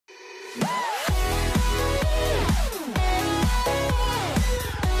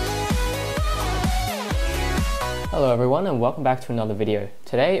Hello everyone and welcome back to another video.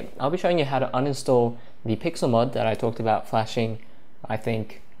 Today I'll be showing you how to uninstall the Pixel mod that I talked about flashing I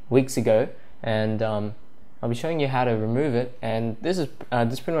think weeks ago, and I'll be showing you how to remove it. And this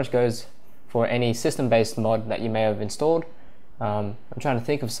pretty much goes for any system-based mod that you may have installed. I'm trying to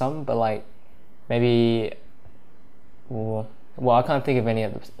think of some, but like maybe, well I can't think of any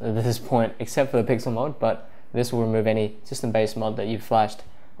at this point except for the Pixel mod, but this will remove any system-based mod that you've flashed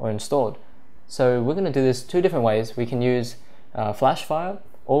or installed. So we're going to do this two different ways. We can use FlashFire,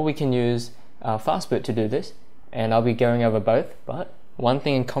 or we can use Fastboot to do this, and I'll be going over both. But one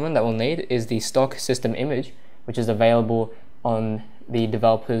thing in common that we'll need is the stock system image, which is available on the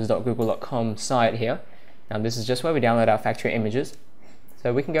developers.google.com site here. Now this is just where we download our factory images.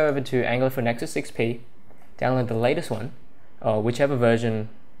 So we can go over to Angular for Nexus 6P, download the latest one, or whichever version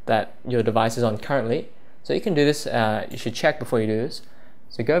that your device is on currently. So you can do this, you should check before you do this.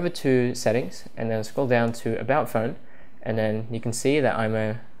 So go over to settings and then scroll down to about phone, and then you can see that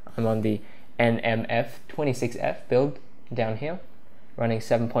I'm on the NMF26F build down here, running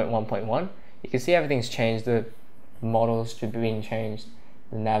 7.1.1. You can see everything's changed, the models should be being changed,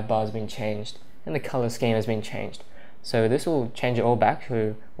 the nav bar has been changed, and the color scheme has been changed. So this will change it all back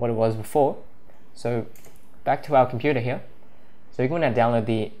to what it was before. So back to our computer here. So you're going to download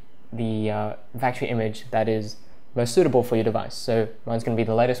the factory image that is most suitable for your device. So mine's going to be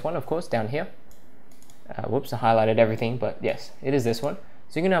the latest one, of course, down here. Whoops, I highlighted everything, but yes, it is this one.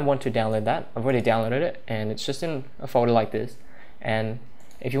 So you're going to want to download that. I've already downloaded it, and it's just in a folder like this. And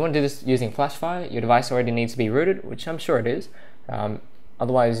if you want to do this using FlashFire, your device already needs to be rooted, which I'm sure it is.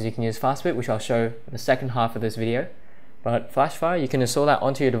 Otherwise, you can use Fastboot, which I'll show in the second half of this video. But FlashFire, you can install that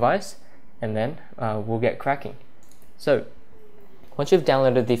onto your device, and then we'll get cracking. So once you've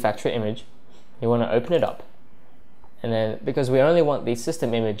downloaded the factory image, you want to open it up. And then, because we only want the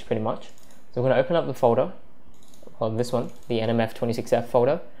system image pretty much, so we're going to open up the folder, well this one, the NMF26F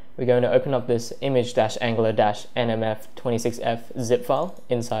folder. We're going to open up this image-angular-nmf26F zip file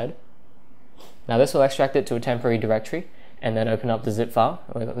inside. Now this will extract it to a temporary directory and then open up the zip file,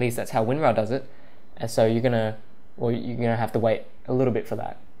 or at least that's how WinRAR does it. And so you're gonna have to wait a little bit for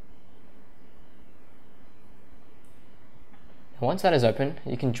that. And once that is open,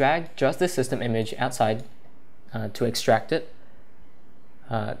 you can drag just this system image outside to extract it.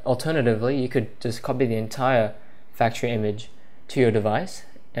 Alternatively, you could just copy the entire factory image to your device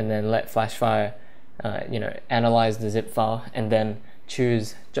and then let FlashFire analyze the zip file and then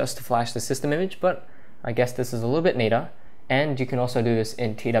choose just to flash the system image. But I guess this is a little bit neater, and you can also do this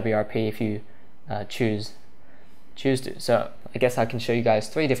in TWRP if you choose to. So I guess I can show you guys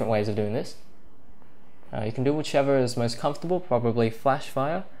three different ways of doing this. You can do whichever is most comfortable, probably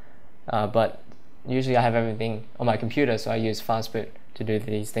FlashFire, but usually I have everything on my computer, so I use Fastboot to do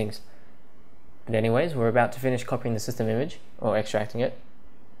these things. But anyways, we're about to finish copying the system image, or extracting it.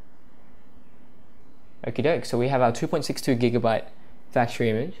 Okie doke, so we have our 2.62 gigabyte factory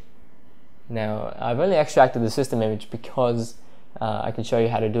image. Now, I've only extracted the system image because I can show you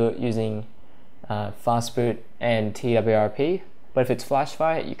how to do it using Fastboot and TWRP. But if it's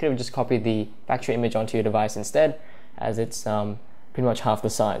FlashFire, you could have just copied the factory image onto your device instead, as it's pretty much half the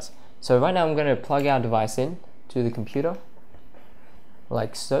size. So right now I'm going to plug our device in to the computer,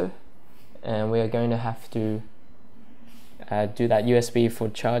 like so, and we are going to have to do that USB for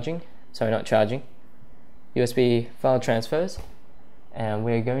charging, sorry not charging, USB file transfers, and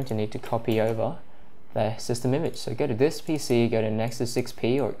we're going to need to copy over the system image. So go to this PC, go to Nexus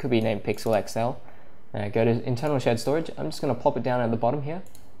 6P, or it could be named Pixel XL, go to internal shared storage. I'm just going to plop it down at the bottom here.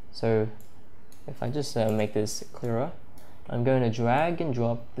 So if I just make this clearer, I'm going to drag and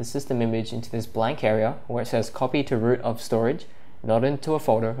drop the system image into this blank area where it says copy to root of storage, not into a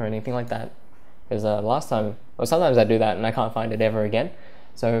folder or anything like that, because sometimes I do that and I can't find it ever again.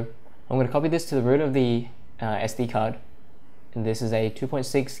 So I'm going to copy this to the root of the SD card, and this is a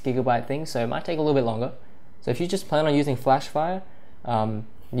 2.6 gigabyte thing, so it might take a little bit longer. So if you just plan on using FlashFire,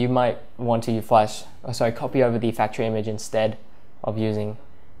 you might want to copy over the factory image instead of doing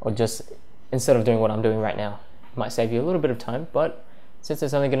what I'm doing right now. It might save you a little bit of time, but since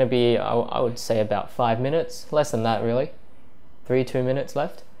it's only going to be, I would say about 5 minutes, less than that really, 2 minutes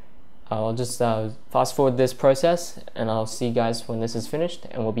left, I'll just fast forward this process and I'll see you guys when this is finished,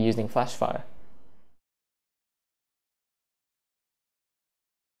 and we'll be using FlashFire.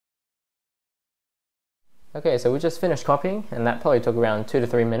 Okay, so we just finished copying, and that probably took around 2 to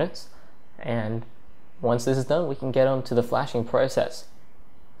 3 minutes, and once this is done we can get on to the flashing process.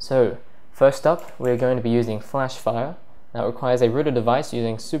 So first up, we're going to be using FlashFire That requires a rooted device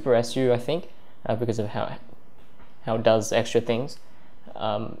using SuperSU, I think, because of how it does extra things.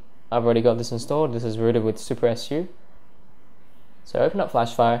 I've already got this installed. This is rooted with SuperSU. So open up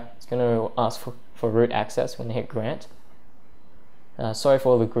FlashFire. It's going to ask for root access when you hit grant. Sorry for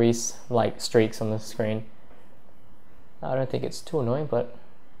all the grease-like streaks on the screen. I don't think it's too annoying, but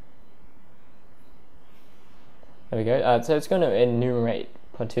there we go. So it's going to enumerate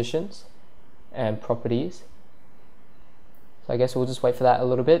partitions and properties. So I guess we'll just wait for that a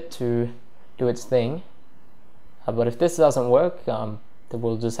little bit to do its thing. But if this doesn't work, then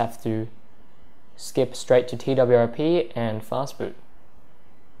we'll just have to skip straight to TWRP and Fastboot.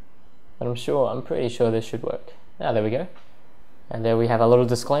 But I'm pretty sure this should work. There we go. And there we have a little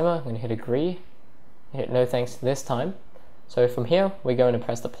disclaimer. I'm going to hit agree. Hit no thanks this time. So from here, we're going to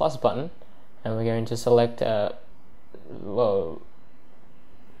press the plus button, and we're going to select, I'm going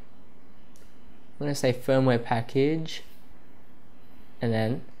to say firmware package, and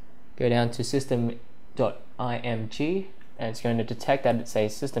then go down to system.img, and it's going to detect that it's a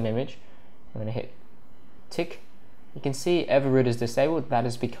system image. I'm going to hit tick. You can see Everroot is disabled. That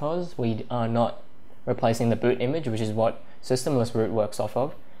is because we are not replacing the boot image, which is what systemless root works off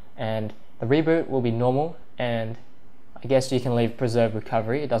of, and the reboot will be normal, and I guess you can leave preserve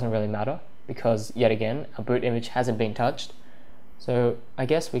recovery. It doesn't really matter because, yet again, our boot image hasn't been touched. So I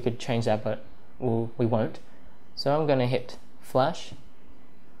guess we could change that, but we won't. So I'm going to hit flash,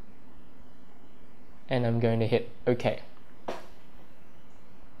 and I'm going to hit OK.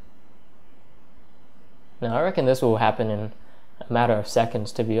 Now I reckon this will happen in a matter of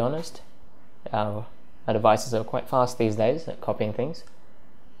seconds, to be honest. Our devices are quite fast these days at copying things.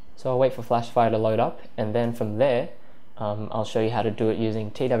 So I'll wait for FlashFire to load up, and then from there I'll show you how to do it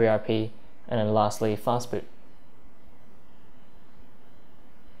using TWRP, and then lastly Fastboot.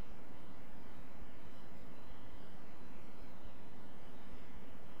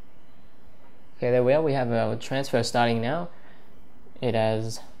 Okay, there we are. We have our transfer starting now. It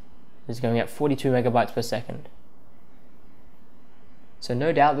is going at 42 megabytes per second. So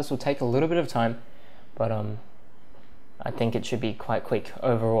no doubt this will take a little bit of time, but I think it should be quite quick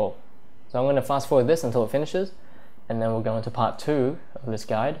overall. So I'm going to fast forward this until it finishes, and then we'll go into part 2 of this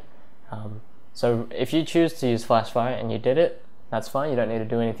guide. So if you choose to use FlashFire and you did it, that's fine. You don't need to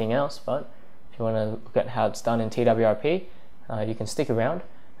do anything else, but if you want to look at how it's done in TWRP, you can stick around,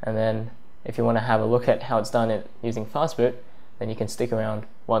 and then if you want to have a look at how it's done using Fastboot, then you can stick around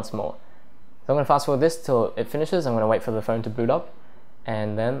once more. So I'm going to fast forward this till it finishes. I'm going to wait for the phone to boot up,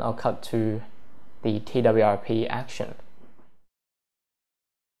 and then I'll cut to the TWRP action.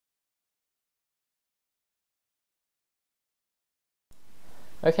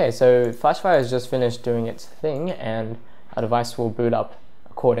 Okay, so FlashFire has just finished doing its thing, and our device will boot up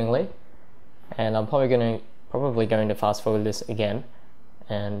accordingly. And I'm probably going to fast forward this again,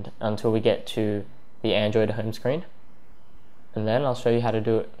 and until we get to the Android home screen, and then I'll show you how to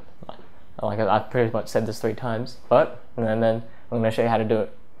do it. Like I've pretty much said this 3 times, but and then I'm going to show you how to do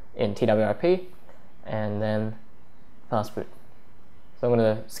it in TWRP and then Fastboot. So I'm going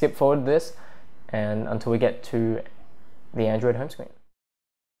to skip forward this and until we get to the Android home screen.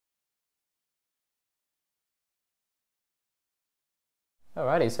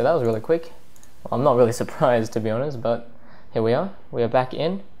 Alrighty, so that was really quick. Well, I'm not really surprised, to be honest, but here we are. We are back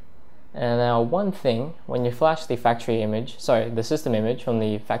in. And now one thing, when you flash the factory image, the system image from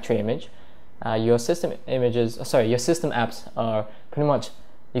the factory image, your system apps are pretty much,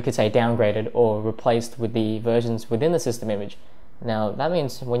 you could say, downgraded or replaced with the versions within the system image. Now that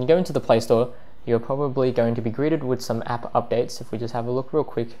means when you go into the Play Store, you're probably going to be greeted with some app updates. If we just have a look real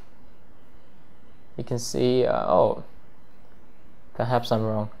quick, you can see, oh, perhaps I'm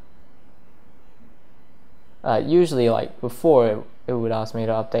wrong. Usually, like before, it would ask me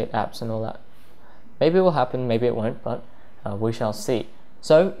to update apps and all that. Maybe it will happen, maybe it won't, but we shall see.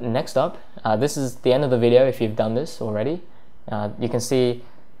 So next up, this is the end of the video if you've done this already. You can see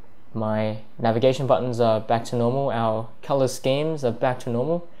my navigation buttons are back to normal, our color schemes are back to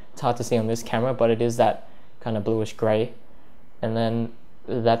normal. It's hard to see on this camera, but it is that kind of bluish gray. And then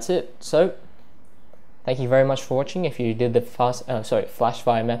that's it. So thank you very much for watching. If you did the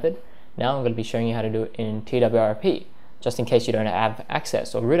FlashFire method, now I'm going to be showing you how to do it in TWRP, just in case you don't have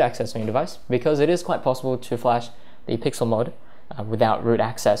access or root access on your device, because it is quite possible to flash the Pixel mod without root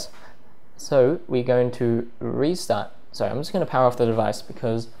access. So we're going to restart. Sorry, I'm just going to power off the device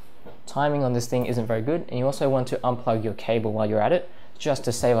because timing on this thing isn't very good, and you also want to unplug your cable while you're at it, just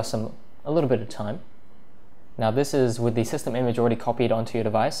to save us a little bit of time. Now this is with the system image already copied onto your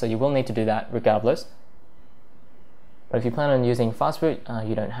device, so you will need to do that regardless. But if you plan on using Fastboot,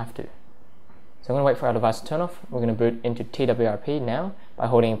 you don't have to. So I'm going to wait for our device to turn off. We're going to boot into TWRP now by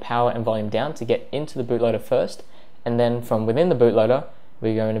holding power and volume down to get into the bootloader first, and then from within the bootloader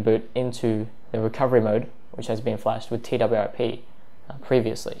we're going to boot into the recovery mode, which has been flashed with TWRP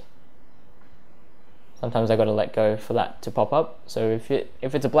previously. Sometimes I got to let go for that to pop up. So if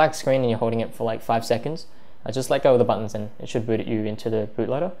it's a black screen and you're holding it for like 5 seconds, just let go of the buttons and it should boot you into the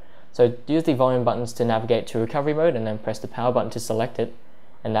bootloader. So use the volume buttons to navigate to recovery mode, and then press the power button to select it,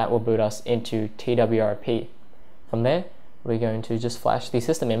 and that will boot us into TWRP. From there, we're going to just flash the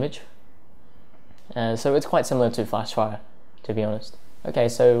system image. So it's quite similar to FlashFire, to be honest. Okay,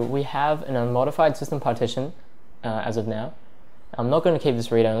 so we have an unmodified system partition as of now. I'm not going to keep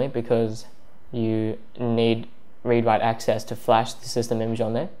this read-only because you need read-write access to flash the system image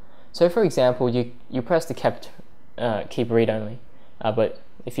on there. So for example, you press the keep read-only, but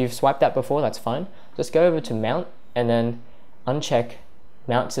if you've swiped that before, that's fine. Just go over to mount and then uncheck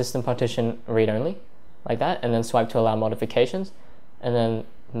mount system partition read-only, like that, and then swipe to allow modifications, and then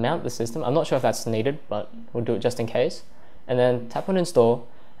mount the system. I'm not sure if that's needed, but we'll do it just in case. And then tap on install,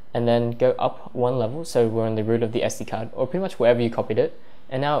 and then go up one level, so we're on the root of the SD card, or pretty much wherever you copied it.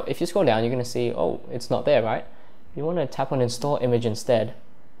 And now if you scroll down, you're going to see, oh, it's not there, right? You want to tap on install image instead,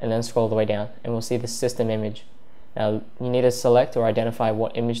 and then scroll all the way down, and we'll see the system image. Now you need to select or identify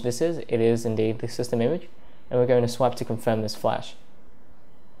what image this is. It is indeed the system image, and we're going to swipe to confirm this flash.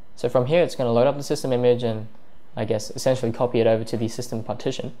 So from here, it's going to load up the system image and I guess essentially copy it over to the system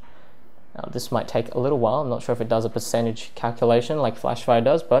partition. Now this might take a little while. I'm not sure if it does a percentage calculation like FlashFire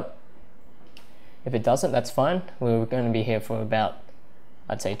does, but if it doesn't, that's fine. We're going to be here for about,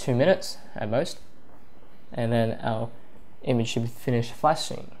 I'd say, 2 minutes at most, and then our image should be finished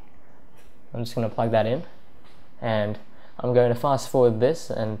flashing. I'm just going to plug that in, and I'm going to fast forward this,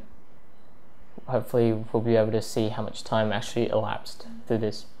 and hopefully we'll be able to see how much time actually elapsed through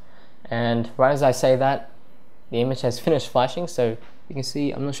this. And right as I say that, the image has finished flashing, so you can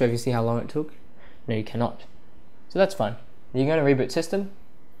see, I'm not sure if you see how long it took. No, you cannot. So that's fine. You're going to reboot system,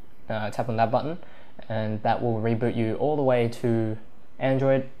 tap on that button, and that will reboot you all the way to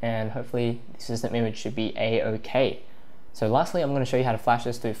Android, and hopefully the system image should be a-okay. So lastly, I'm going to show you how to flash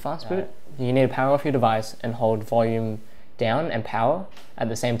this through Fastboot. You need to power off your device and hold volume down and power at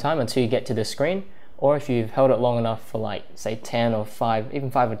the same time until you get to this screen, or if you've held it long enough for like say 10 or 5,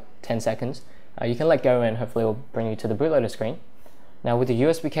 even 5 or 10 seconds, you can let go and hopefully it will bring you to the bootloader screen. Now with the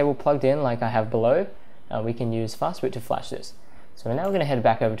USB cable plugged in like I have below, we can use Fastboot to flash this. So now we're going to head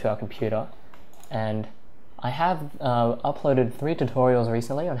back over to our computer, and I have uploaded 3 tutorials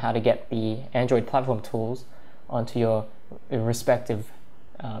recently on how to get the Android platform tools onto your respective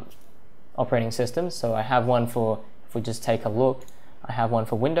operating systems. So I have one for, if we just take a look, I have one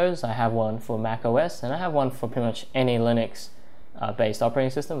for Windows, I have one for Mac OS, and I have one for pretty much any Linux based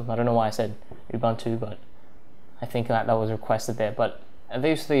operating system. I don't know why I said Ubuntu, but I think that was requested there. But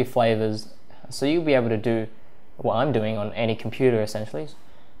these 3 flavors, so you'll be able to do what I'm doing on any computer essentially.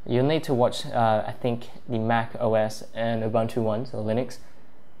 You'll need to watch, I think, the Mac OS and Ubuntu ones, or Linux,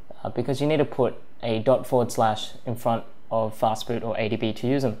 because you need to put a // in front of Fastboot or ADB to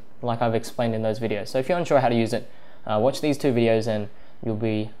use them, like I've explained in those videos. So if you're unsure how to use it, watch these 2 videos and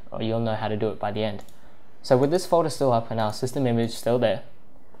you'll know how to do it by the end. So with this folder still up and our system image still there,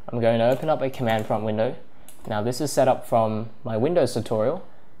 I'm going to open up a command prompt window. Now this is set up from my Windows tutorial,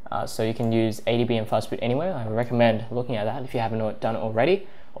 so you can use ADB and Fastboot anywhere. I recommend looking at that if you haven't done it already,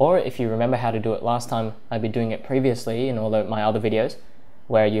 or if you remember how to do it last time, I've been doing it previously in all my other videos,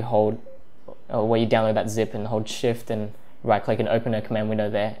 where you download that zip and hold shift and right click and open a command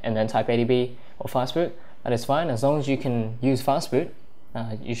window there and then type ADB or Fastboot. That is fine. As long as you can use Fastboot,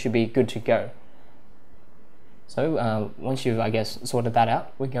 you should be good to go. So once you've, I guess, sorted that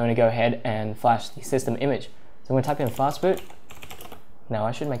out, we're going to go ahead and flash the system image. So I'm going to type in Fastboot. Now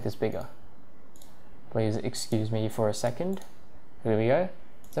I should make this bigger. Please excuse me for a second. Here we go.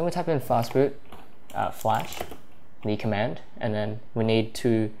 So I'm going to type in Fastboot, flash, the command, and then we need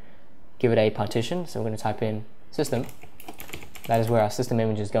to give it a partition. So we're going to type in system. That is where our system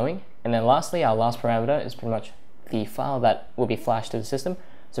image is going. And then lastly, our last parameter is pretty much the file that will be flashed to the system.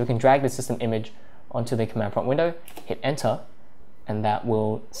 So we can drag the system image onto the command prompt window, hit enter, and that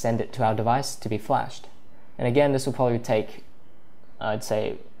will send it to our device to be flashed. And again, this will probably take, I'd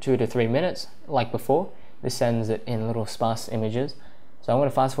say, 2 to 3 minutes, like before. This sends it in little sparse images. So I'm going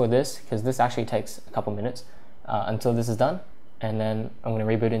to fast forward this, because this actually takes a couple minutes until this is done. And then I'm going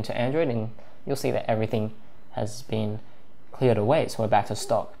to reboot into Android, and you'll see that everything has been cleared away. So we're back to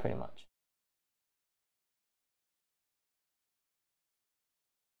stock, pretty much.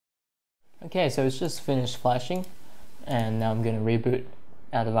 Okay, so it's just finished flashing, and now I'm going to reboot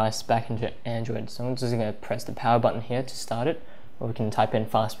our device back into Android. So I'm just going to press the power button here to start it, or we can type in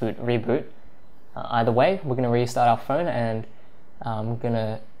Fastboot reboot. Either way, we're going to restart our phone, and I'm going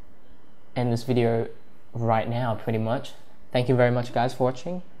to end this video right now pretty much. Thank you very much guys for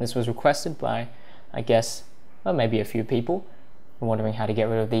watching. This was requested by, I guess, well, maybe a few people wondering how to get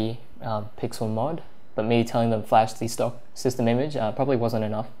rid of the Pixel mod, but me telling them flash the stock system image probably wasn't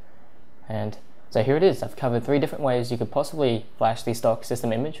enough. And so here it is. I've covered 3 different ways you could possibly flash the stock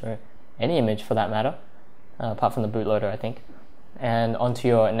system image, or any image for that matter, apart from the bootloader I think, and onto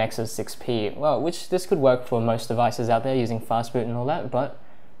your Nexus 6P. Well, which this could work for most devices out there using Fastboot and all that, but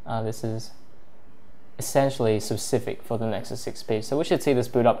this is essentially specific for the Nexus 6P. So we should see this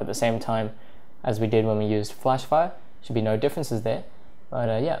boot up at the same time as we did when we used FlashFire. Should be no differences there,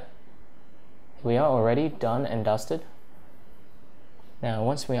 but yeah, we are already done and dusted. Now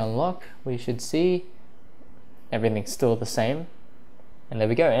once we unlock, we should see everything's still the same, and there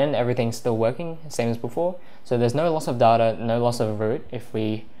we go, and everything's still working same as before. So there's no loss of data, no loss of root. If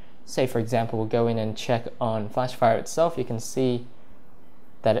we say, for example, we'll go in and check on FlashFire itself, you can see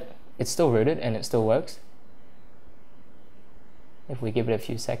that it's still rooted and it still works. If we give it a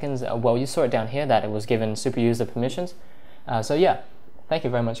few seconds, well, you saw it down here that it was given super user permissions. So yeah, thank you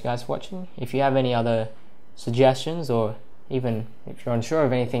very much guys for watching. If you have any other suggestions, or even if you're unsure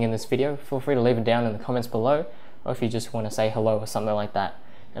of anything in this video, feel free to leave it down in the comments below, or if you just want to say hello or something like that.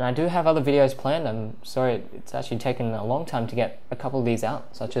 And I do have other videos planned. I'm sorry it's actually taken a long time to get a couple of these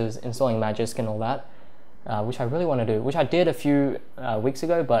out, such as installing Magisk and all that, which I really want to do, which I did a few weeks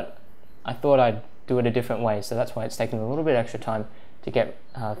ago, but I thought I'd do it a different way, so that's why it's taken a little bit extra time to get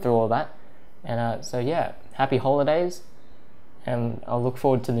through all that. And so yeah, happy holidays, and I'll look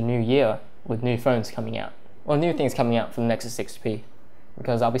forward to the new year with new phones coming out, or new things coming out from the Nexus 6P,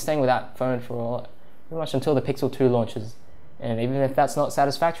 because I'll be staying with that phone for pretty much until the Pixel 2 launches, and even if that's not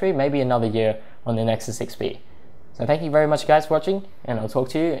satisfactory, maybe another year on the Nexus 6P. So thank you very much guys for watching, and I'll talk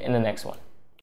to you in the next one.